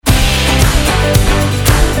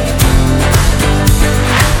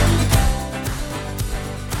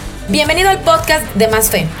Bienvenido al podcast de Más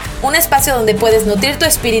Fe, un espacio donde puedes nutrir tu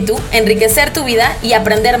espíritu, enriquecer tu vida y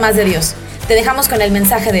aprender más de Dios. Te dejamos con el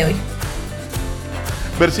mensaje de hoy.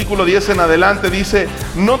 Versículo 10 en adelante dice: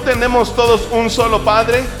 ¿no tenemos todos un solo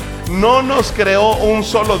Padre? ¿No nos creó un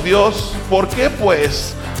solo Dios? ¿Por qué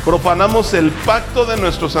pues profanamos el pacto de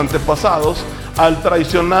nuestros antepasados al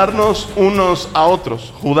traicionarnos unos a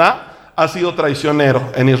otros? Judá ha sido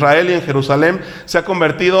traicionero. En Israel y en Jerusalén se ha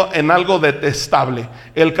convertido en algo detestable.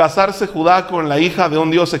 El casarse Judá con la hija de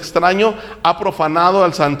un Dios extraño ha profanado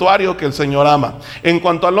al santuario que el Señor ama. En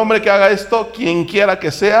cuanto al hombre que haga esto, quien quiera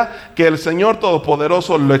que sea, que el Señor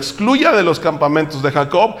Todopoderoso lo excluya de los campamentos de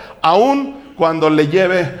Jacob, aun cuando le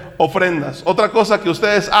lleve ofrendas. Otra cosa que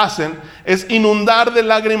ustedes hacen es inundar de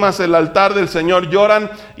lágrimas el altar del Señor.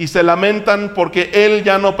 Lloran y se lamentan porque Él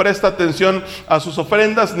ya no presta atención a sus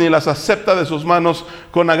ofrendas ni las acepta de sus manos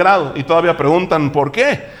con agrado. Y todavía preguntan ¿por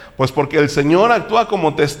qué? Pues porque el Señor actúa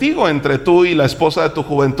como testigo entre tú y la esposa de tu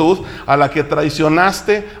juventud, a la que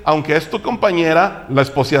traicionaste, aunque es tu compañera, la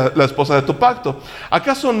esposa de tu pacto.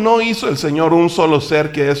 ¿Acaso no hizo el Señor un solo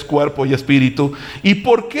ser que es cuerpo y espíritu? ¿Y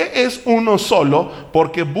por qué es uno solo?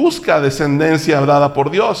 Porque busca descendencia dada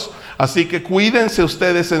por Dios. Así que cuídense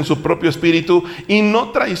ustedes en su propio espíritu y no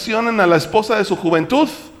traicionen a la esposa de su juventud.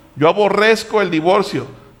 Yo aborrezco el divorcio,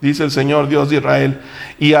 dice el Señor Dios de Israel,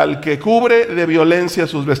 y al que cubre de violencia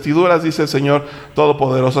sus vestiduras, dice el Señor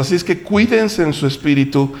Todopoderoso. Así es que cuídense en su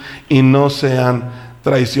espíritu y no sean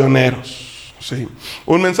traicioneros. Sí.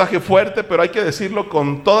 Un mensaje fuerte, pero hay que decirlo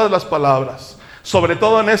con todas las palabras. Sobre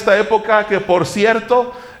todo en esta época que, por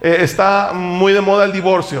cierto, está muy de moda el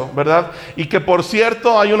divorcio, ¿verdad? Y que, por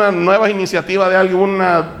cierto, hay una nueva iniciativa de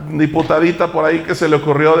alguna diputadita por ahí que se le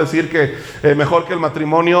ocurrió decir que mejor que el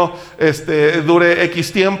matrimonio dure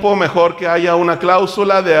X tiempo, mejor que haya una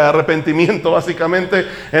cláusula de arrepentimiento básicamente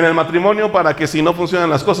en el matrimonio, para que si no funcionan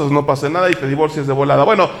las cosas no pase nada y te divorcies de volada.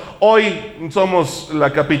 Bueno, hoy somos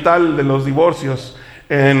la capital de los divorcios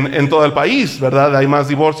en todo el país, ¿verdad? Hay más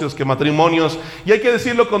divorcios que matrimonios, y hay que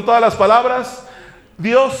decirlo con todas las palabras: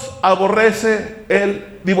 Dios aborrece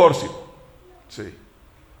el divorcio. Sí.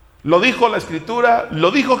 Lo dijo la Escritura,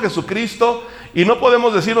 lo dijo Jesucristo, y no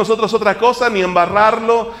podemos decir nosotros otra cosa ni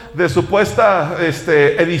embarrarlo de supuesta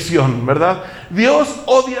edición, ¿verdad? Dios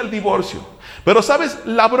odia el divorcio. Pero ¿sabes?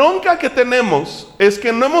 La bronca que tenemos es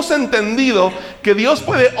que no hemos entendido que Dios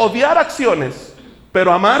puede odiar acciones,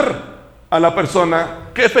 pero amar a la persona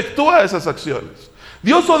que efectúa esas acciones.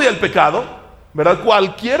 Dios odia el pecado, ¿verdad?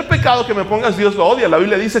 Cualquier pecado que me pongas, Dios lo odia. La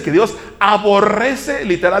Biblia dice que Dios aborrece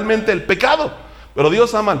literalmente el pecado, pero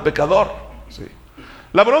Dios ama al pecador. Sí.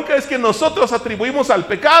 La bronca es que nosotros atribuimos al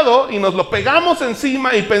pecado y nos lo pegamos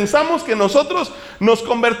encima y pensamos que nosotros nos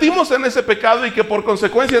convertimos en ese pecado y que por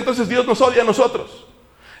consecuencia entonces Dios nos odia a nosotros.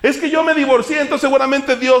 Es que yo me divorcié, entonces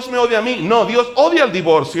seguramente Dios me odia a mí. No, Dios odia el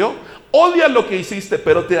divorcio, odia lo que hiciste,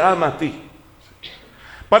 pero te ama a ti.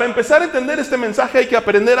 Para empezar a entender este mensaje hay que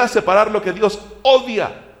aprender a separar lo que Dios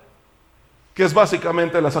odia, que es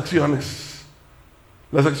básicamente las acciones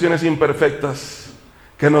imperfectas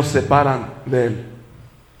que nos separan de Él.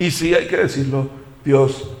 Y sí, hay que decirlo,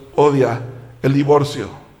 Dios odia el divorcio.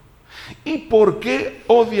 ¿Y por qué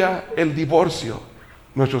odia el divorcio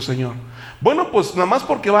nuestro Señor? Bueno, pues nada más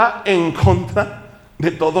porque va en contra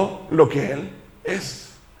de todo lo que Él es.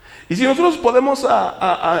 Y si nosotros podemos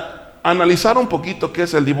analizar un poquito qué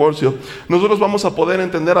es el divorcio, nosotros vamos a poder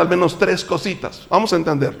entender al menos tres cositas. Vamos a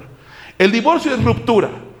entenderlo. El divorcio es ruptura,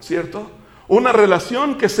 ¿cierto? Una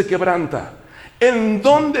relación que se quebranta. ¿En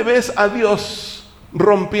dónde ves a Dios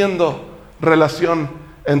rompiendo relación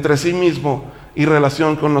entre sí mismo y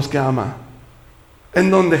relación con los que ama? ¿En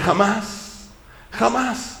dónde? Jamás.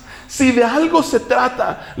 Si de algo se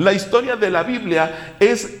trata la historia de la Biblia,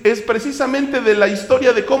 es precisamente de la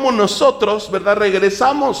historia de cómo nosotros, ¿verdad?,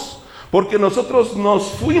 regresamos, porque nosotros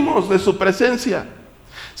nos fuimos de su presencia.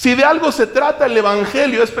 Si de algo se trata el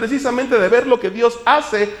Evangelio, es precisamente de ver lo que Dios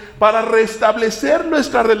hace para restablecer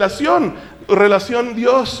nuestra relación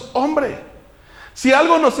Dios-hombre. Si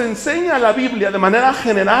algo nos enseña la Biblia de manera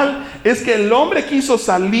general, es que el hombre quiso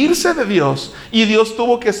salirse de Dios y Dios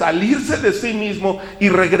tuvo que salirse de sí mismo y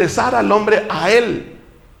regresar al hombre a Él.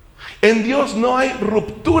 En Dios no hay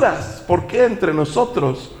rupturas, porque entre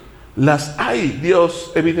nosotros las hay.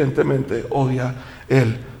 Dios evidentemente odia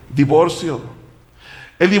el divorcio.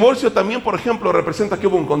 El divorcio también, por ejemplo, representa que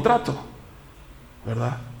hubo un contrato,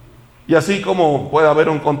 ¿verdad? Y así como puede haber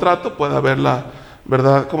un contrato, puede haber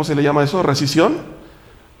 ¿verdad? ¿Cómo se le llama eso? Rescisión,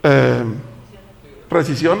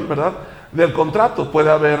 ¿verdad? Del contrato.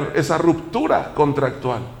 Puede haber esa ruptura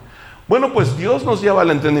contractual. Bueno, pues Dios nos lleva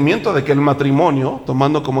al entendimiento de que el matrimonio,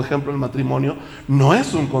 tomando como ejemplo el matrimonio, no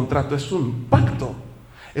es un contrato, es un pacto,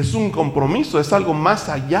 es un compromiso, es algo más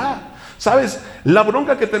allá. ¿Sabes? La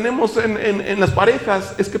bronca que tenemos en las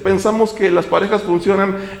parejas es que pensamos que las parejas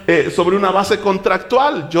funcionan sobre una base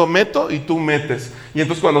contractual. Yo meto y tú metes. Y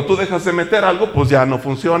entonces cuando tú dejas de meter algo, pues ya no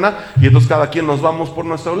funciona. Y entonces cada quien nos vamos por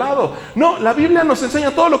nuestro lado. No, la Biblia nos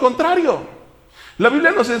enseña todo lo contrario. La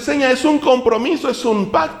Biblia nos enseña, es un compromiso, es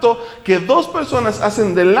un pacto que dos personas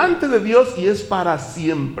hacen delante de Dios y es para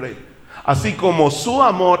siempre. Así como su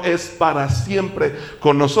amor es para siempre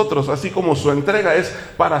con nosotros, así como su entrega es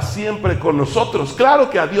para siempre con nosotros.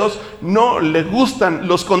 Claro que a Dios no le gustan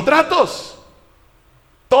los contratos.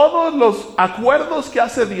 Todos los acuerdos que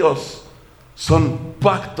hace Dios son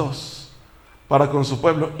pactos para con su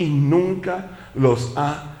pueblo y nunca los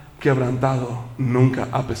ha quebrantado, nunca,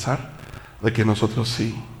 a pesar de que nosotros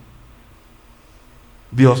sí.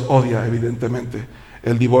 Dios odia evidentemente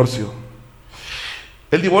el divorcio.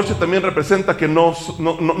 El divorcio también representa que no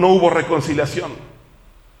hubo reconciliación.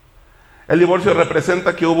 El divorcio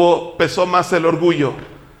representa que pesó más el orgullo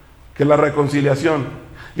que la reconciliación.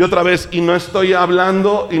 Y otra vez, y no estoy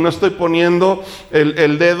hablando y no estoy poniendo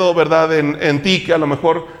el dedo, ¿verdad?, en ti, que a lo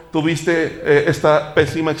mejor tuviste esta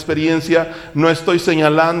pésima experiencia. No estoy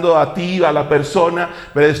señalando a ti, a la persona,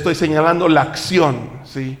 pero estoy señalando la acción,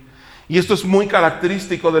 ¿sí? Y esto es muy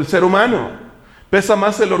característico del ser humano. Pesa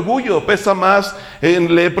más el orgullo, pesa más,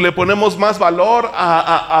 le ponemos más valor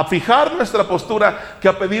a fijar nuestra postura que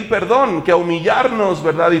a pedir perdón, que a humillarnos,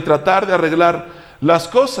 ¿verdad? Y tratar de arreglar las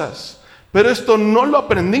cosas. Pero esto no lo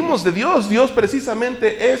aprendimos de Dios. Dios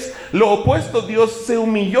precisamente es lo opuesto. Dios se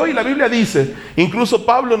humilló y la Biblia dice, incluso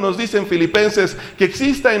Pablo nos dice en Filipenses, que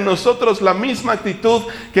exista en nosotros la misma actitud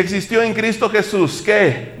que existió en Cristo Jesús.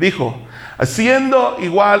 ¿Qué? Dijo, siendo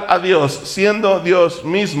igual a Dios, siendo Dios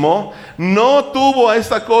mismo, no tuvo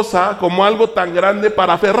esta cosa como algo tan grande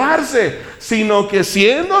para aferrarse, sino que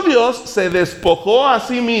siendo Dios se despojó a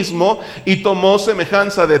sí mismo y tomó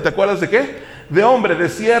semejanza de, ¿te acuerdas de qué? De hombre, de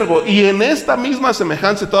siervo, y en esta misma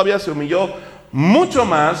semejanza todavía se humilló mucho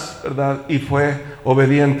más, ¿verdad? Y fue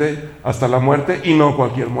obediente hasta la muerte, y no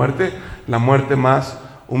cualquier muerte, la muerte más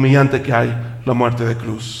humillante que hay, la muerte de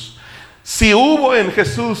cruz. Si hubo en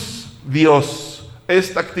Jesús Dios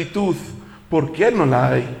esta actitud, ¿por qué no la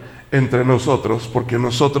hay entre nosotros? Porque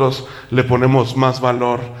nosotros le ponemos más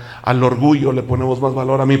valor al orgullo, le ponemos más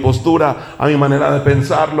valor a mi postura, a mi manera de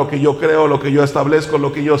pensar, lo que yo creo, lo que yo establezco,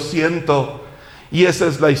 lo que yo siento. Y esa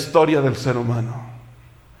es la historia del ser humano.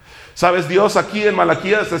 ¿Sabes? Dios aquí en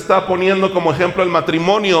Malaquías está poniendo como ejemplo el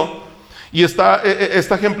matrimonio. Y está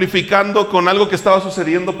ejemplificando con algo que estaba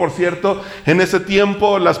sucediendo, por cierto, en ese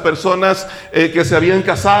tiempo. Las personas que se habían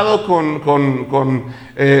casado con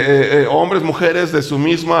hombres, mujeres de su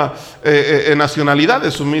misma nacionalidad,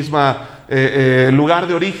 de su misma lugar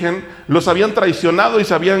de origen, los habían traicionado y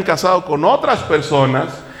se habían casado con otras personas,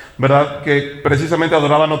 ¿verdad?, que precisamente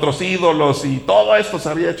adoraban otros ídolos, y todo esto se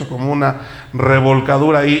había hecho como una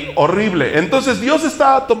revolcadura ahí horrible. Entonces Dios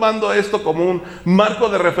está tomando esto como un marco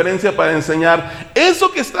de referencia para enseñar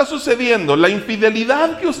eso que está sucediendo, la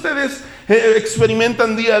infidelidad que ustedes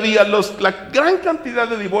experimentan día a día, la gran cantidad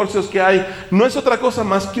de divorcios que hay, no es otra cosa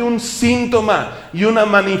más que un síntoma y una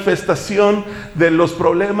manifestación de los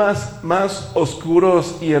problemas más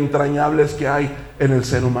oscuros y entrañables que hay en el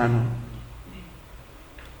ser humano.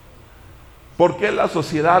 ¿Por qué la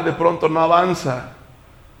sociedad de pronto no avanza?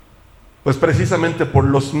 Pues precisamente por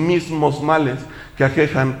los mismos males que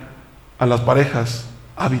aquejan a las parejas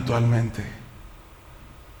habitualmente.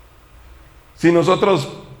 Si nosotros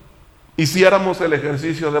hiciéramos el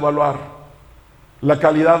ejercicio de evaluar la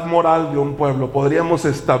calidad moral de un pueblo, podríamos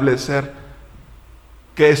establecer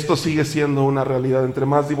que esto sigue siendo una realidad. Entre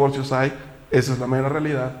más divorcios hay, esa es la mera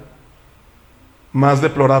realidad, más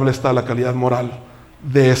deplorable está la calidad moral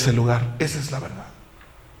de ese lugar. Esa es la verdad.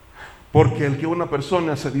 Porque el que una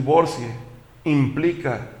persona se divorcie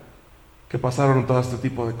implica que pasaron todo este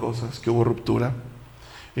tipo de cosas, que hubo ruptura,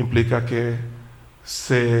 implica que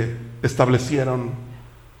se establecieron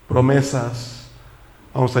promesas,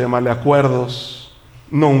 vamos a llamarle acuerdos,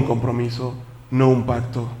 no un compromiso, no un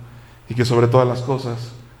pacto, y que sobre todas las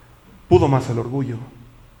cosas pudo más el orgullo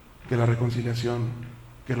que la reconciliación,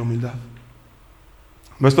 que la humildad.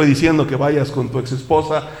 No estoy diciendo que vayas con tu ex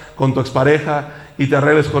esposa, con tu expareja y te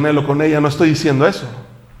arregles con él o con ella. No estoy diciendo eso.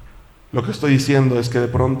 Lo que estoy diciendo es que de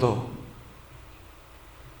pronto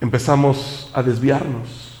empezamos a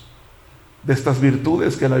desviarnos de estas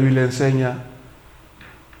virtudes que la Biblia enseña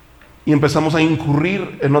y empezamos a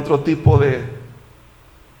incurrir en otro tipo de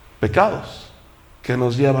pecados que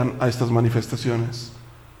nos llevan a estas manifestaciones.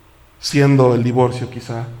 siendo el divorcio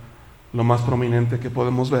quizá lo más prominente que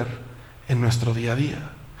podemos ver en nuestro día a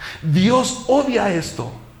día. Dios odia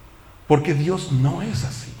esto, porque Dios no es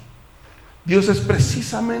así. Dios es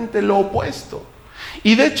precisamente lo opuesto.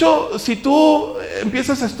 Y de hecho, si tú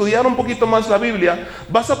empiezas a estudiar un poquito más la Biblia,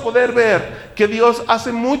 vas a poder ver que Dios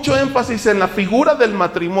hace mucho énfasis en la figura del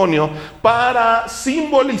matrimonio para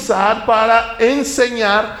simbolizar, para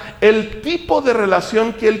enseñar el tipo de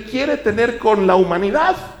relación que Él quiere tener con la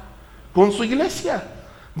humanidad, con su iglesia.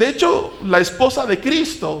 De hecho, la esposa de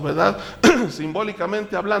Cristo, ¿verdad?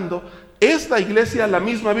 Simbólicamente hablando, es la iglesia, la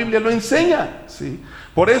misma Biblia lo enseña, ¿sí?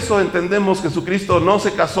 Por eso entendemos que Jesucristo no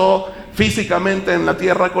se casó físicamente en la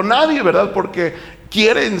tierra con nadie, ¿verdad? Porque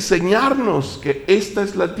quiere enseñarnos que este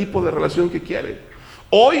es el tipo de relación que quiere.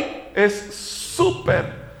 Hoy es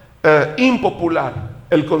súper impopular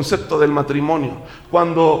el concepto del matrimonio,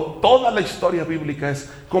 cuando toda la historia bíblica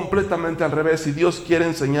es completamente al revés y Dios quiere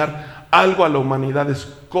enseñar algo a la humanidad, es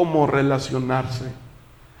cómo relacionarse.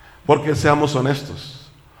 Porque seamos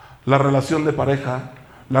honestos, la relación de pareja,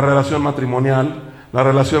 la relación matrimonial, la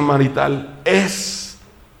relación marital es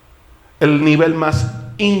el nivel más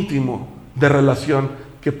íntimo de relación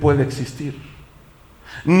que puede existir.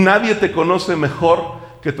 Nadie te conoce mejor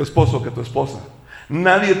que tu esposo o que tu esposa.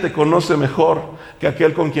 Nadie te conoce mejor que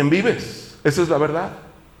aquel con quien vives. Esa es la verdad.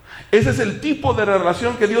 Ese es el tipo de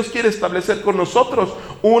relación que Dios quiere establecer con nosotros.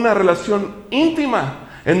 Una relación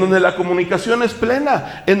íntima, en donde la comunicación es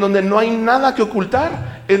plena, en donde no hay nada que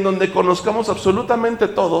ocultar, en donde conozcamos absolutamente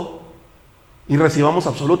todo y recibamos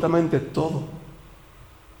absolutamente todo.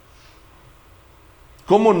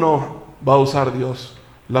 ¿Cómo no va a usar Dios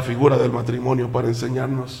la figura del matrimonio para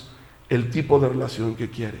enseñarnos el tipo de relación que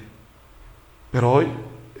quiere? Pero hoy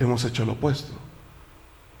hemos hecho lo opuesto.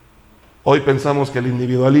 Hoy pensamos que el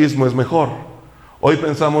individualismo es mejor. Hoy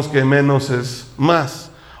pensamos que menos es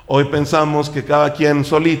más. Hoy pensamos que cada quien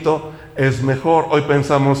solito es mejor. Hoy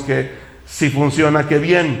pensamos que si funciona, qué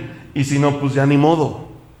bien. Y si no, pues ya ni modo.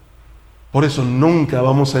 Por eso nunca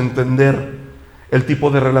vamos a entender el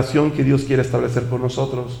tipo de relación que Dios quiere establecer con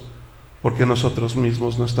nosotros, porque nosotros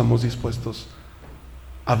mismos no estamos dispuestos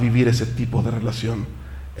a vivir ese tipo de relación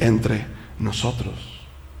entre nosotros.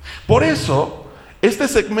 Por eso, este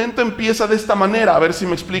segmento empieza de esta manera, a ver si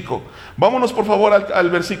me explico. Vámonos por favor al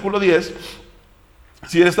versículo 10.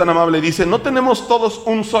 Si eres tan amable, dice: ¿no tenemos todos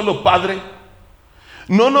un solo Padre?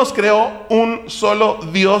 ¿No nos creó un solo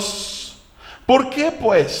Dios? ¿Por qué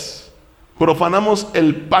pues profanamos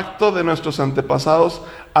el pacto de nuestros antepasados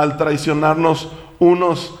al traicionarnos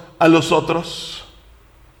unos a los otros?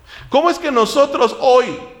 ¿Cómo es que nosotros hoy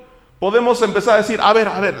podemos empezar a decir, a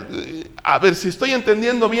ver, si estoy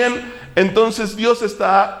entendiendo bien, entonces Dios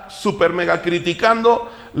está súper mega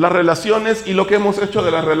criticando las relaciones y lo que hemos hecho de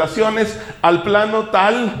las relaciones al plano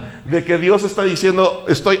tal de que Dios está diciendo,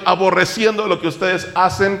 estoy aborreciendo lo que ustedes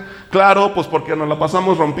hacen? Claro, pues porque nos la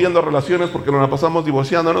pasamos rompiendo relaciones, porque nos la pasamos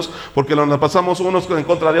divorciándonos, porque nos la pasamos unos en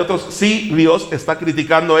contra de otros. Sí, Dios está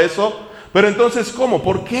criticando eso, pero entonces ¿cómo?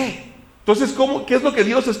 ¿Por qué? Entonces, ¿qué es lo que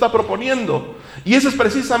Dios está proponiendo? Y esa es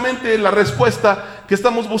precisamente la respuesta que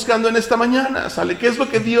estamos buscando en esta mañana, ¿sale? ¿Qué es lo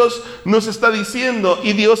que Dios nos está diciendo?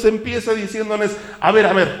 Y Dios empieza diciéndonos, a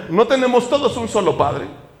ver, no tenemos todos un solo Padre,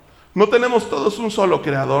 no tenemos todos un solo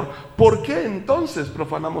Creador. ¿Por qué entonces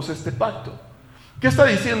profanamos este pacto? ¿Qué está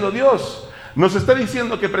diciendo Dios? Nos está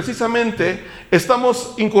diciendo que precisamente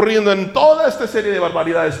estamos incurriendo en toda esta serie de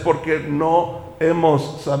barbaridades porque no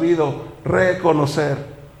hemos sabido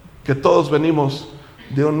reconocer que todos venimos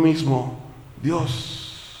de un mismo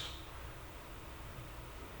Dios.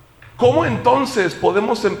 ¿Cómo entonces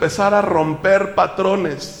podemos empezar a romper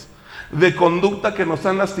patrones de conducta que nos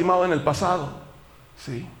han lastimado en el pasado?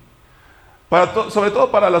 ¿Sí? Sobre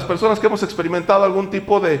todo para las personas que hemos experimentado algún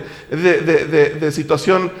tipo de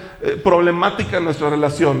situación problemática en nuestras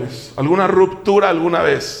relaciones, alguna ruptura alguna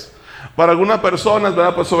vez. Para algunas personas,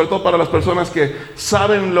 ¿verdad? Pues sobre todo para las personas que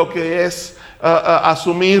saben lo que es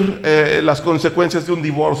asumir las consecuencias de un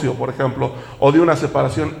divorcio, por ejemplo, o de una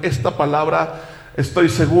separación. Esta palabra, estoy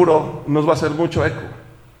seguro, nos va a hacer mucho eco.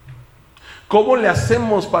 ¿Cómo le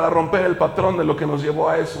hacemos para romper el patrón de lo que nos llevó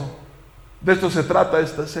a eso? De esto se trata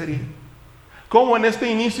esta serie. ¿Cómo en este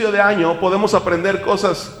inicio de año podemos aprender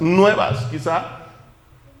cosas nuevas, quizá?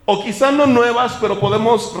 O quizá no nuevas, pero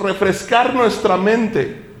podemos refrescar nuestra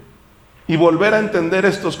mente y volver a entender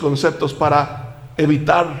estos conceptos para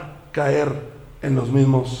evitar caer en los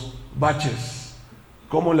mismos baches.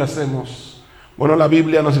 ¿Cómo le hacemos? Bueno, la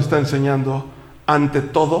Biblia nos está enseñando, ante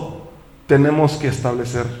todo, tenemos que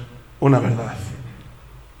establecer una verdad.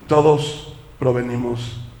 Todos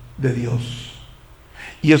provenimos de Dios.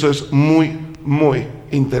 Y eso es muy, muy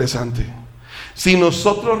interesante. Si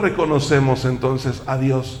nosotros reconocemos entonces a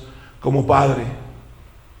Dios como Padre,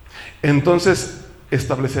 entonces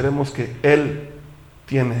estableceremos que Él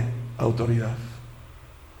tiene autoridad.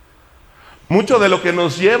 Mucho de lo que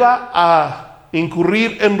nos lleva a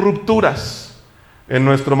incurrir en rupturas en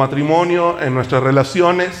nuestro matrimonio, en nuestras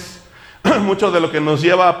relaciones, mucho de lo que nos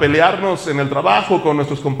lleva a pelearnos en el trabajo con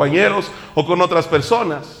nuestros compañeros o con otras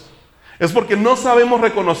personas, es porque no sabemos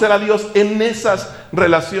reconocer a Dios en esas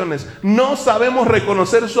relaciones. No sabemos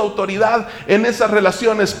reconocer su autoridad en esas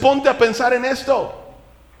relaciones. Ponte a pensar en esto.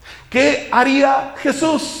 ¿Qué haría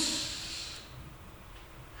Jesús?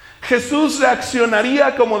 Jesús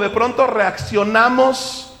reaccionaría como de pronto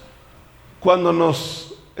reaccionamos cuando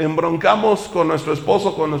nos embroncamos con nuestro esposo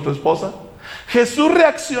o con nuestra esposa. Jesús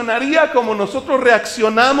reaccionaría como nosotros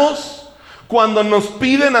reaccionamos cuando nos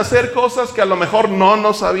piden hacer cosas que a lo mejor no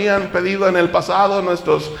nos habían pedido en el pasado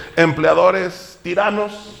nuestros empleadores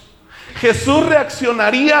tiranos. Jesús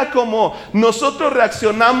reaccionaría como nosotros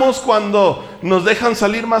reaccionamos cuando nos dejan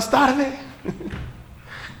salir más tarde.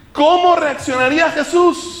 ¿Cómo reaccionaría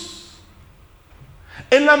Jesús?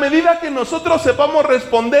 En la medida que nosotros sepamos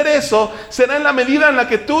responder eso, será en la medida en la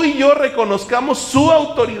que tú y yo reconozcamos su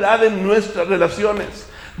autoridad en nuestras relaciones.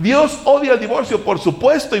 Dios odia el divorcio, por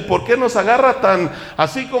supuesto. ¿Y por qué nos agarra tan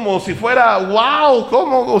así como si fuera wow?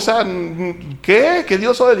 ¿Cómo? O sea, ¿qué? ¿Que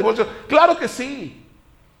Dios odia el divorcio? Claro que sí.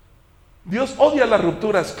 Dios odia las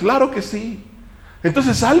rupturas, claro que sí.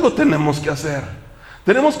 Entonces algo tenemos que hacer.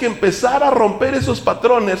 Tenemos que empezar a romper esos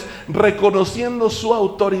patrones reconociendo su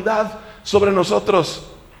autoridad sobre nosotros.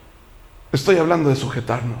 Estoy hablando de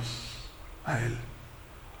sujetarnos a Él.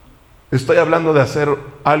 Estoy hablando de hacer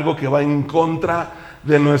algo que va en contra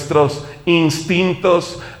de nuestros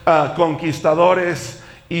instintos conquistadores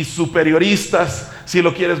y superioristas, si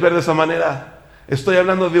lo quieres ver de esa manera. Estoy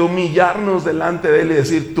hablando de humillarnos delante de Él y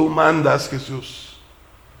decir: tú mandas, Jesús,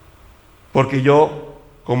 porque yo,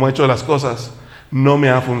 como he hecho las cosas, no me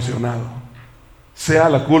ha funcionado. Sea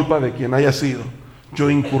la culpa de quien haya sido, yo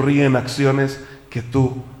incurrí en acciones que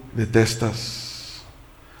tú detestas.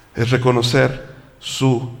 Es reconocer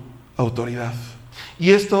su autoridad.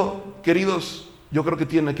 Y esto, queridos, yo creo que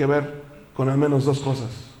tiene que ver con al menos dos cosas.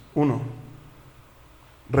 Uno,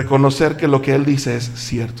 reconocer que lo que Él dice es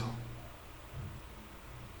cierto.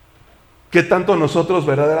 ¿Qué tanto nosotros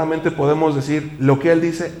verdaderamente podemos decir lo que Él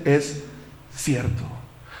dice es cierto?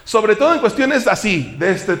 Sobre todo en cuestiones así,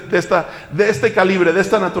 de este calibre, de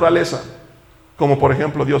esta naturaleza, como por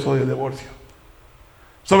ejemplo Dios odia el divorcio.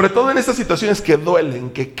 Sobre todo en estas situaciones que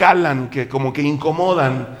duelen, que calan, que como que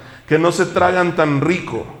incomodan, que no se tragan tan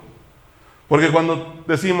rico. Porque cuando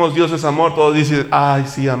decimos Dios es amor, todos dicen: ay,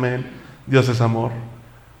 sí, amén, Dios es amor.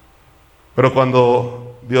 Pero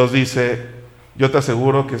cuando Dios dice: yo te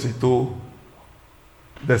aseguro que si tú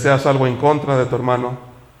deseas algo en contra de tu hermano,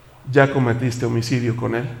 ya cometiste homicidio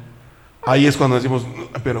con él. Ahí es cuando decimos: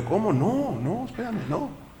 pero ¿cómo? No, espérame, no.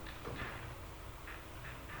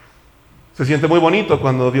 Se siente muy bonito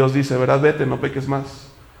cuando Dios dice: verás, vete, no peques más.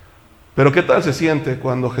 Pero ¿qué tal se siente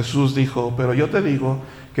cuando Jesús dijo: pero yo te digo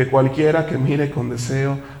que cualquiera que mire con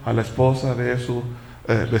deseo a la esposa de su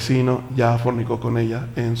vecino, ya fornicó con ella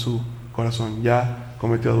en su corazón, ya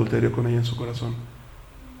cometió adulterio con ella en su corazón?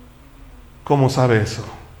 ¿Cómo sabe eso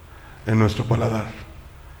en nuestro paladar?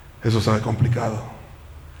 Eso sabe complicado.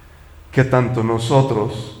 ¿Qué tanto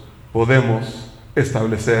nosotros podemos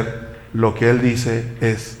establecer lo que Él dice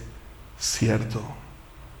es cierto?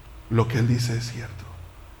 Lo que Él dice es cierto.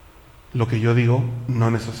 Lo que yo digo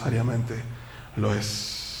no necesariamente lo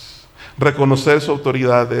es. Reconocer su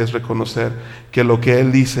autoridad es reconocer que lo que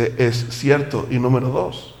Él dice es cierto. Y número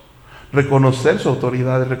dos, reconocer su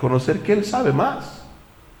autoridad es reconocer que Él sabe más.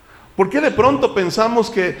 ¿Por qué de pronto pensamos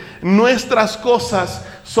que nuestras cosas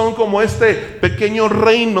son como este pequeño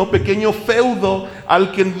reino, pequeño feudo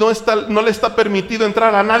al que no le está permitido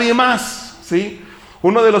entrar a nadie más? ¿Sí?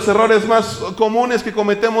 Uno de los errores más comunes que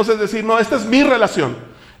cometemos es decir: no, esta es mi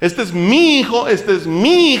relación. Este es mi hijo, esta es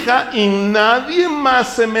mi hija y nadie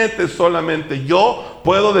más se mete, solamente yo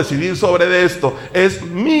puedo decidir sobre esto. Es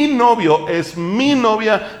mi novio, es mi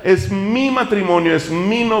novia, es mi matrimonio, es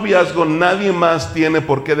mi noviazgo. Nadie más tiene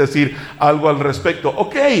por qué decir algo al respecto.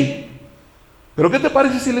 Ok, pero ¿qué te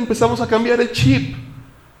parece si le empezamos a cambiar el chip?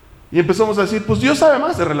 Y empezamos a decir: pues Dios sabe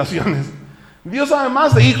más de relaciones. Dios sabe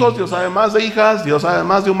más de hijos, Dios sabe más de hijas, Dios sabe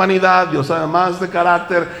más de humanidad, Dios sabe más de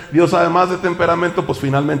carácter, Dios sabe más de temperamento. Pues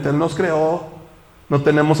finalmente Él nos creó. ¿No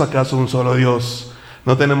tenemos acaso un solo Dios?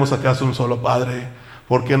 ¿No tenemos acaso un solo Padre?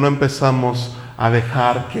 ¿Por qué no empezamos a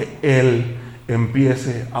dejar que Él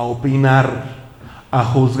empiece a opinar, a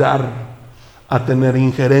juzgar, a tener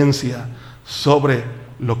injerencia sobre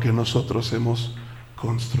lo que nosotros hemos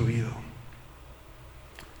construido.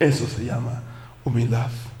 Eso se llama humildad.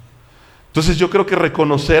 Entonces yo creo que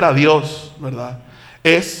reconocer a Dios, ¿verdad?,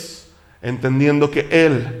 es entendiendo que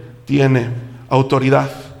Él tiene autoridad.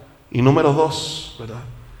 Y número 2, ¿verdad?,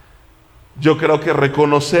 yo creo que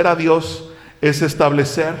reconocer a Dios es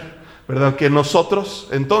establecer, ¿verdad?, que nosotros,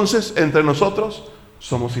 entonces, entre nosotros,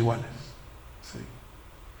 somos iguales. Sí.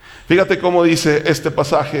 Fíjate cómo dice este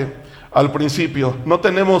pasaje al principio. No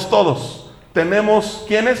tenemos todos. Tenemos,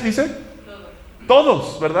 ¿quiénes dice?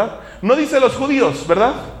 Todos, ¿verdad? No dice los judíos,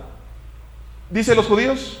 ¿verdad? ¿Dice los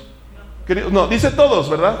judíos? No, dice todos,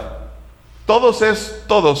 ¿verdad? Todos es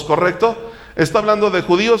todos, ¿correcto? ¿Está hablando de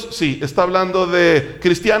judíos? Sí. ¿Está hablando de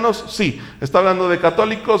cristianos? Sí. ¿Está hablando de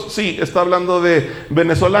católicos? Sí. ¿Está hablando de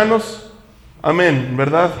venezolanos? Amén,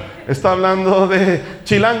 ¿verdad? ¿Está hablando de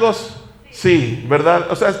chilangos? Sí, ¿verdad?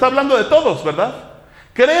 O sea, está hablando de todos, ¿verdad?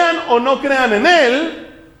 Crean o no crean en Él,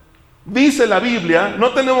 dice la Biblia,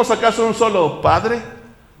 ¿no tenemos acaso un solo Padre?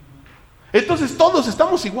 Entonces todos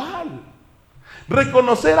estamos igual.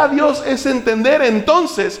 Reconocer a Dios es entender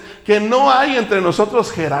entonces que no hay entre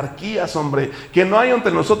nosotros jerarquías, hombre, que no hay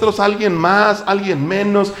entre nosotros alguien más, alguien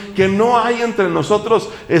menos, que no hay entre nosotros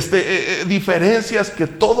diferencias, que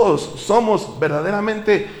todos somos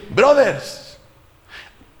verdaderamente brothers.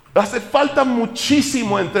 Hace falta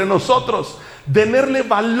muchísimo entre nosotros tenerle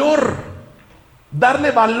valor,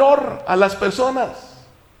 darle valor a las personas.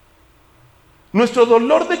 Nuestro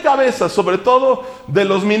dolor de cabeza, sobre todo de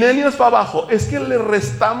los millennials para abajo, es que le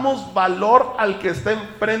restamos valor al que está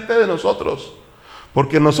enfrente de nosotros,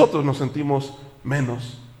 porque nosotros nos sentimos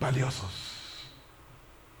menos valiosos.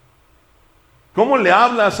 ¿Cómo le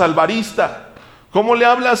hablas al barista? ¿Cómo le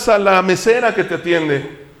hablas a la mesera que te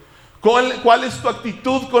atiende? ¿Cuál es tu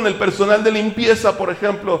actitud con el personal de limpieza, por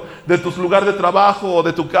ejemplo, de tu lugar de trabajo o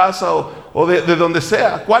de tu casa o de donde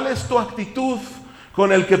sea? ¿Cuál es tu actitud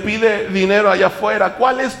con el que pide dinero allá afuera?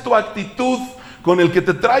 ¿Cuál es tu actitud con el que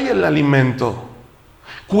te trae el alimento?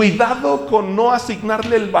 Cuidado con no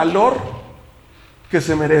asignarle el valor que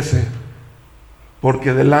se merece,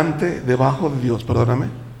 porque debajo de Dios,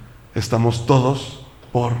 estamos todos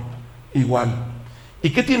por igual. ¿Y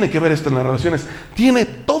qué tiene que ver esto en las relaciones? Tiene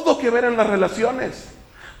todo que ver en las relaciones.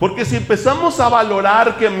 Porque si empezamos a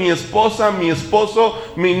valorar que mi esposa, mi esposo,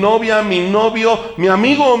 mi novia, mi novio, mi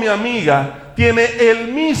amigo o mi amiga tiene el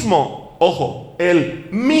mismo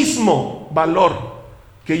valor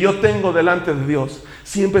que yo tengo delante de Dios,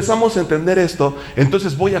 si empezamos a entender esto,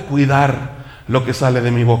 entonces voy a cuidar lo que sale de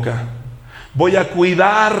mi boca. Voy a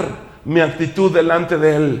cuidar mi actitud delante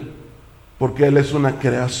de Él, porque Él es una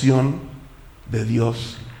creación de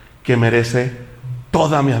Dios que merece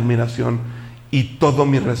toda mi admiración y todo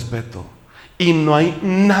mi respeto. Y no hay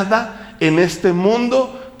nada en este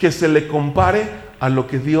mundo que se le compare a lo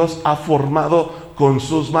que Dios ha formado con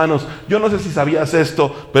sus manos. Yo no sé si sabías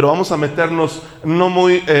esto, pero vamos a meternos no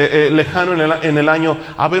muy lejano en el año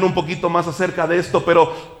a ver un poquito más acerca de esto.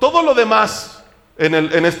 Pero todo lo demás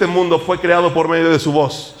en este mundo fue creado por medio de su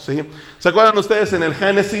voz, ¿sí? ¿Se acuerdan ustedes en el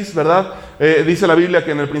Génesis, verdad? Dice la Biblia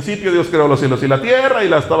que en el principio Dios creó los cielos y la tierra, y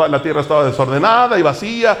la tierra estaba desordenada y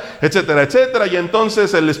vacía, etcétera, etcétera. Y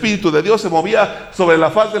entonces el Espíritu de Dios se movía sobre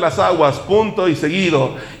la faz de las aguas, punto y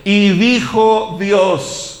seguido. Y dijo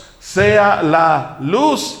Dios, sea la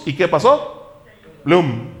luz. ¿Y qué pasó?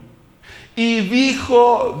 Blum. Y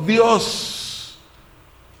dijo Dios,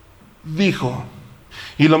 dijo.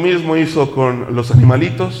 Y lo mismo hizo con los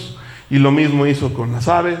animalitos, y lo mismo hizo con las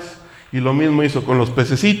aves, y lo mismo hizo con los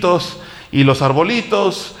pececitos, y los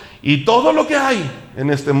arbolitos, y todo lo que hay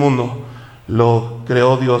en este mundo, lo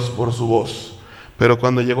creó Dios por su voz. Pero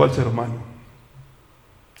cuando llegó al ser humano,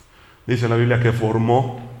 dice la Biblia que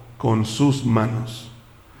formó con sus manos,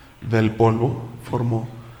 del polvo, formó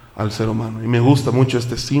al ser humano. Y me gusta mucho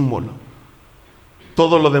este símbolo.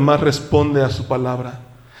 Todo lo demás responde a su palabra,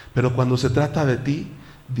 pero cuando se trata de ti,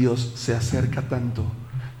 Dios se acerca tanto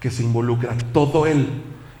que se involucra todo Él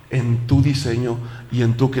en tu diseño y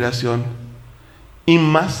en tu creación. Y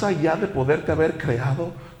más allá de poderte haber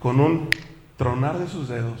creado con un tronar de sus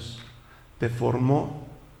dedos, te formó,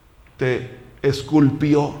 te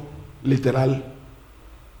esculpió, literal,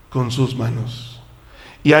 con sus manos.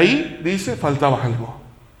 Y ahí dice, faltaba algo.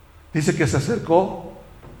 Dice que se acercó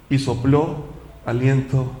y sopló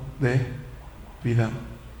aliento de vida.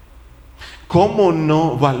 ¿Cómo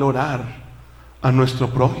no valorar a nuestro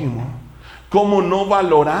prójimo? ¿Cómo no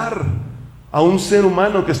valorar a un ser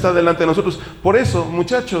humano que está delante de nosotros? Por eso,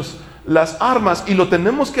 muchachos, las armas, y lo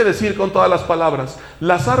tenemos que decir con todas las palabras,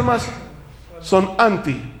 las armas son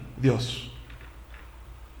anti Dios.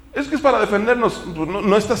 Es que es para defendernos.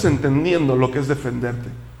 No estás entendiendo lo que es defenderte.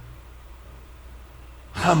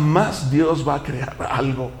 Jamás Dios va a crear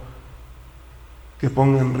algo que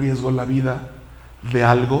ponga en riesgo la vida de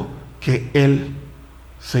algo que Él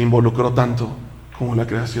se involucró tanto como la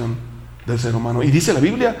creación del ser humano. Y dice la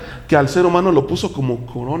Biblia que al ser humano lo puso como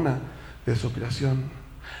corona de su creación.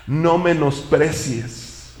 No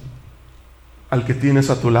menosprecies al que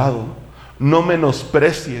tienes a tu lado. No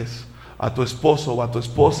menosprecies a tu esposo o a tu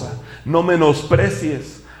esposa. No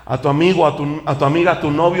menosprecies a tu amigo, a tu amiga, a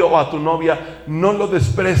tu novio o a tu novia. No lo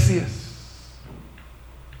desprecies.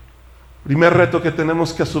 Primer reto que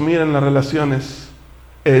tenemos que asumir en las relaciones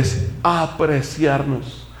es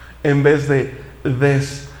apreciarnos en vez de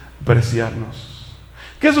despreciarnos.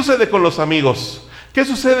 ¿Qué sucede con los amigos? ¿Qué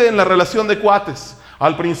sucede en la relación de cuates?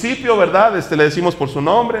 Al principio, ¿verdad? Le decimos por su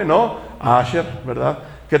nombre, ¿no? Asher, ¿verdad?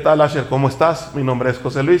 ¿Qué tal, Asher? ¿Cómo estás? Mi nombre es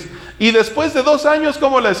José Luis. Y después de 2 años,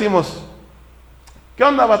 ¿cómo le decimos? ¿Qué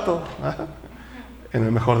onda, vato? En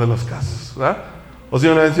el mejor de los casos, ¿verdad? O si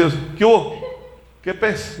le decimos, ¿qué hubo? ¿Qué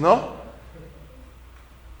pez? ¿No?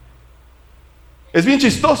 Es bien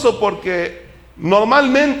chistoso porque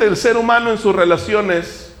normalmente el ser humano en sus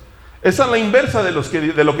relaciones es a la inversa de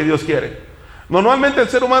lo que Dios quiere. Normalmente el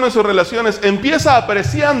ser humano en sus relaciones empieza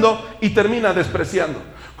apreciando y termina despreciando.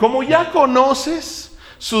 Como ya conoces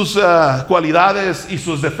sus cualidades y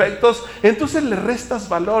sus defectos, entonces le restas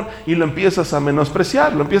valor y lo empiezas a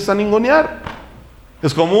menospreciar, lo empiezas a ningunear.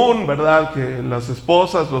 Es común, ¿verdad?, que las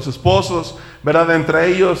esposas, los esposos, ¿verdad?, entre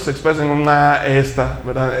ellos se expresen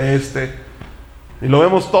 ¿verdad?, y lo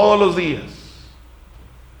vemos todos los días.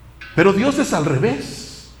 Pero Dios es al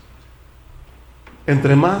revés.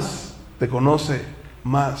 Entre más te conoce,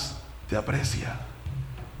 más te aprecia.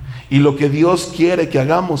 Y lo que Dios quiere que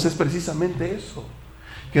hagamos es precisamente eso.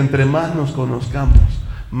 Que entre más nos conozcamos,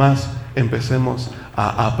 más empecemos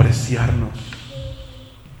a apreciarnos.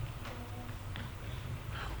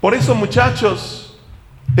 Por eso, muchachos,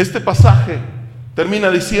 este pasaje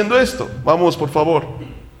termina diciendo esto. Vamos, por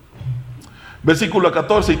favor. Versículo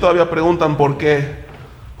 14, y todavía preguntan por qué.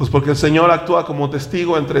 Pues porque el Señor actúa como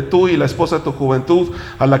testigo entre tú y la esposa de tu juventud,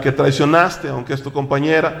 a la que traicionaste, aunque es tu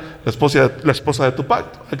compañera, la esposa de tu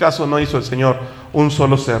pacto. ¿Acaso no hizo el Señor un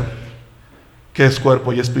solo ser, que es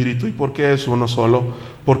cuerpo y espíritu? ¿Y por qué es uno solo?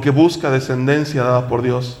 Porque busca descendencia dada por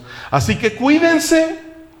Dios. Así que cuídense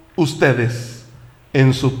ustedes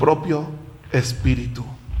en su propio espíritu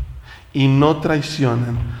y no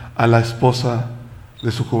traicionen a la esposa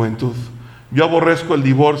de su juventud. Yo aborrezco el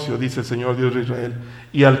divorcio, dice el Señor Dios de Israel,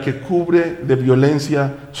 y al que cubre de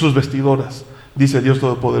violencia sus vestiduras, dice Dios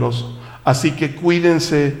Todopoderoso. Así que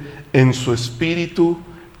cuídense en su espíritu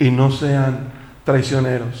y no sean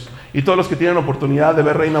traicioneros. Y todos los que tienen oportunidad de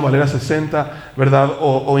ver Reina Valera 60, ¿verdad?,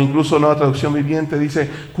 o incluso Nueva Traducción Viviente, dice,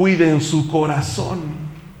 cuiden su corazón.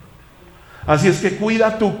 Así es que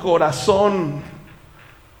cuida tu corazón.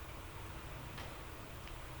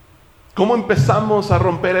 ¿Cómo empezamos a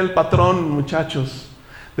romper el patrón, muchachos,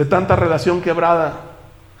 de tanta relación quebrada?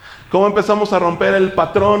 ¿Cómo empezamos a romper el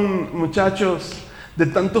patrón, muchachos, de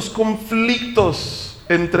tantos conflictos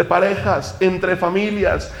entre parejas, entre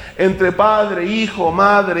familias, entre padre, hijo,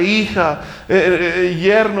 madre, hija,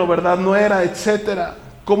 yerno, ¿verdad?, nuera, etcétera?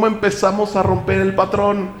 ¿Cómo empezamos a romper el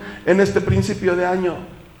patrón en este principio de año?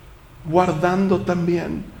 Guardando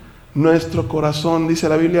también nuestro corazón, dice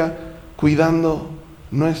la Biblia, cuidando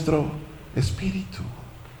nuestro espíritu.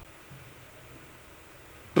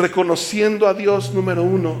 Reconociendo a Dios, número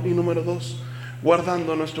 1, y número 2,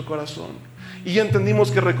 guardando nuestro corazón. Y ya entendimos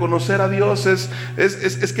que reconocer a Dios es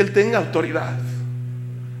que Él tenga autoridad.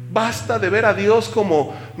 Basta de ver a Dios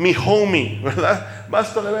como mi homie, ¿verdad?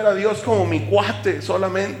 Basta de ver a Dios como mi cuate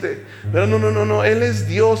solamente. Pero no, Él es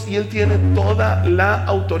Dios y Él tiene toda la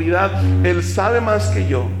autoridad. Él sabe más que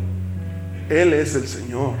yo. Él es el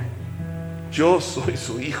Señor. Yo soy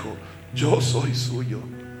su hijo, yo soy suyo.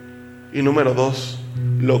 Y número 2,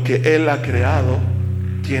 lo que Él ha creado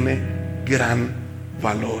tiene gran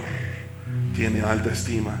valor, tiene alta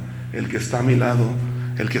estima. El que está a mi lado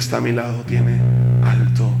tiene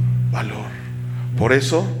alto valor. Por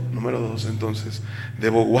eso, número 2, entonces,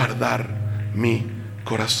 debo guardar mi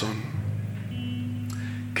corazón.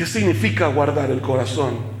 ¿Qué significa guardar el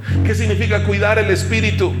corazón? ¿Qué significa cuidar el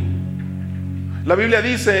espíritu? La Biblia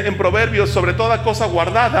dice en Proverbios, sobre toda cosa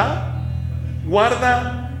guardada,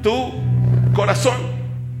 guarda tu corazón,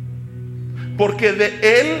 porque de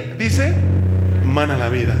él, dice, mana la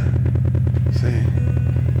vida.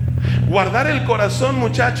 Sí. Guardar el corazón,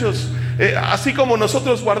 muchachos, así como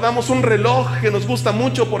nosotros guardamos un reloj que nos gusta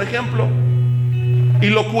mucho, por ejemplo, y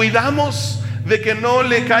lo cuidamos de que no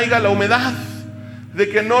le caiga la humedad, de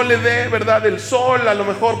que no le dé, ¿verdad?, el sol a lo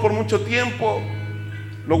mejor por mucho tiempo.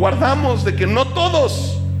 Lo guardamos, de que no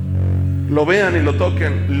todos lo vean y lo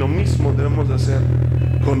toquen. Lo mismo debemos de hacer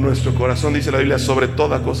con nuestro corazón. Dice la Biblia, sobre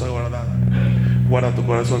toda cosa guardada, guarda tu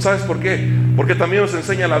corazón. ¿Sabes por qué? Porque también nos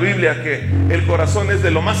enseña la Biblia que el corazón es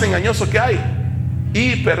de lo más engañoso que hay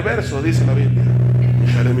y perverso, dice la Biblia en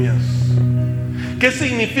Jeremías. ¿Qué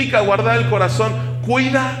significa guardar el corazón?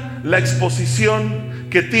 Cuida la exposición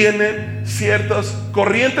que tienen ciertas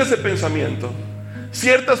corrientes de pensamiento,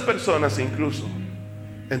 ciertas personas incluso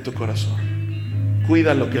en tu corazón.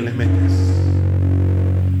 Cuida lo que le metes.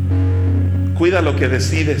 Cuida lo que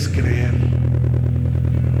decides creer.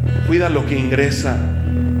 Cuida lo que ingresa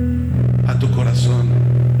a tu corazón.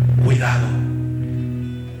 Cuidado.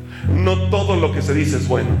 No todo lo que se dice es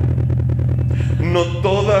bueno. No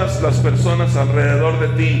todas las personas alrededor de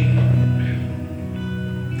ti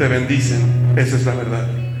te bendicen. Esa es la verdad.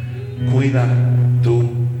 Cuida tu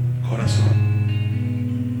corazón.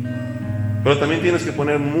 Pero también tienes que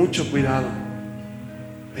poner mucho cuidado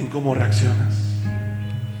en cómo reaccionas,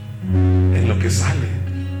 en lo que sale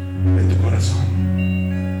de tu corazón.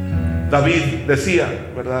 David decía,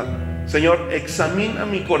 ¿verdad? Señor, examina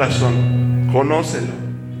mi corazón, conócelo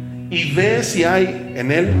y ve si hay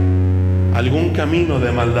en él algún camino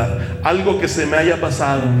de maldad, algo que se me haya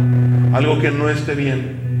pasado, algo que no esté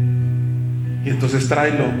bien. Y entonces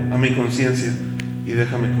tráelo a mi conciencia y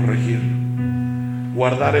déjame corregir.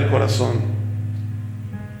 Guardar el corazón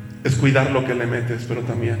es cuidar lo que le metes, pero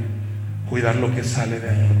también cuidar lo que sale de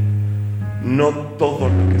ahí. No todo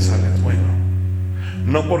lo que sale es bueno.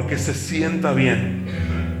 No porque se sienta bien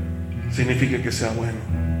significa que sea bueno.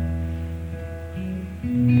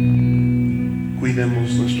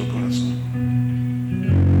 Cuidemos nuestro corazón.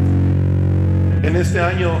 En este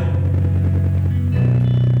año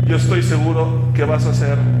yo estoy seguro que vas a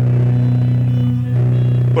ser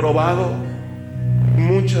probado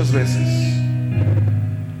muchas veces,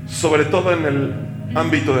 sobre todo en el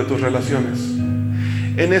ámbito de tus relaciones.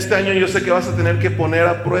 En este año yo sé que vas a tener que poner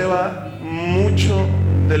a prueba mucho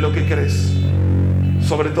de lo que crees,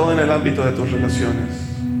 sobre todo en el ámbito de tus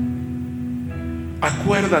relaciones.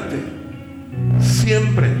 Acuérdate,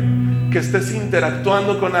 siempre que estés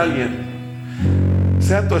interactuando con alguien,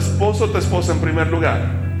 sea tu esposo o tu esposa en primer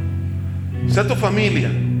lugar, sea tu familia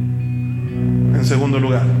en segundo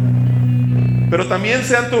lugar, pero también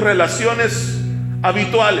sean tus relaciones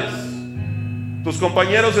habituales, tus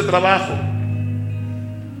compañeros de trabajo,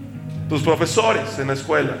 tus profesores en la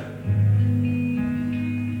escuela,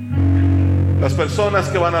 las personas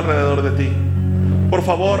que van alrededor de ti. Por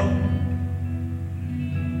favor,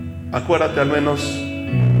 acuérdate al menos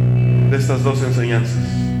de estas dos enseñanzas.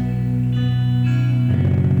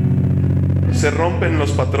 Se rompen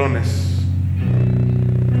los patrones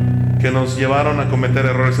que nos llevaron a cometer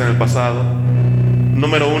errores en el pasado.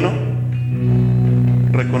 Número 1,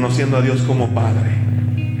 reconociendo a Dios como Padre,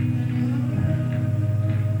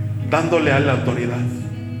 dándole a Él la autoridad.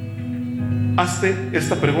 Hazte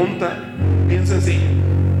esta pregunta bien sencilla: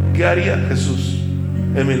 ¿qué haría Jesús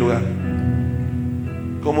en mi lugar?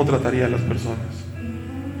 ¿Cómo trataría a las personas?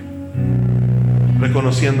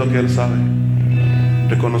 Reconociendo que Él sabe,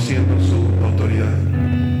 reconociendo su autoridad.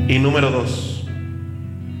 Y número 2,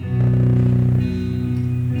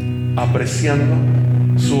 apreciando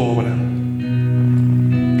su obra,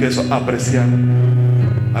 que es apreciar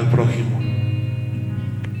al prójimo,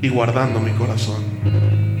 y guardando mi corazón,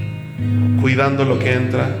 cuidando lo que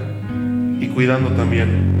entra y cuidando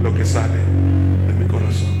también lo que sale de mi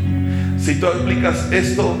corazón. Si tú aplicas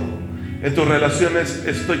esto en tus relaciones,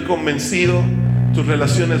 estoy convencido, tus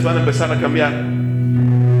relaciones van a empezar a cambiar.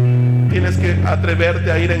 Tienes que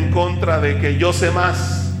atreverte a ir en contra de que yo sé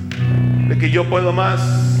más, de que yo puedo más,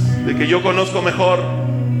 de que yo conozco mejor.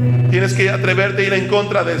 Tienes que atreverte a ir en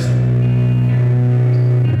contra de eso.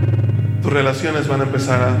 Tus relaciones van a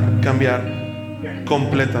empezar a cambiar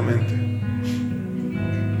completamente.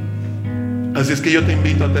 Así es que yo te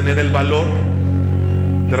invito a tener el valor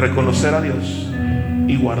de reconocer a Dios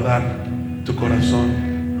y guardar tu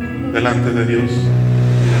corazón delante de Dios.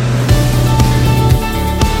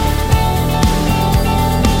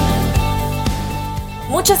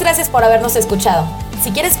 Muchas gracias por habernos escuchado.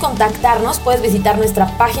 Si quieres contactarnos, puedes visitar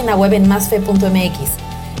nuestra página web en masfe.mx.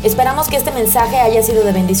 Esperamos que este mensaje haya sido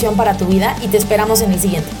de bendición para tu vida y te esperamos en el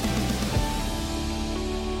siguiente.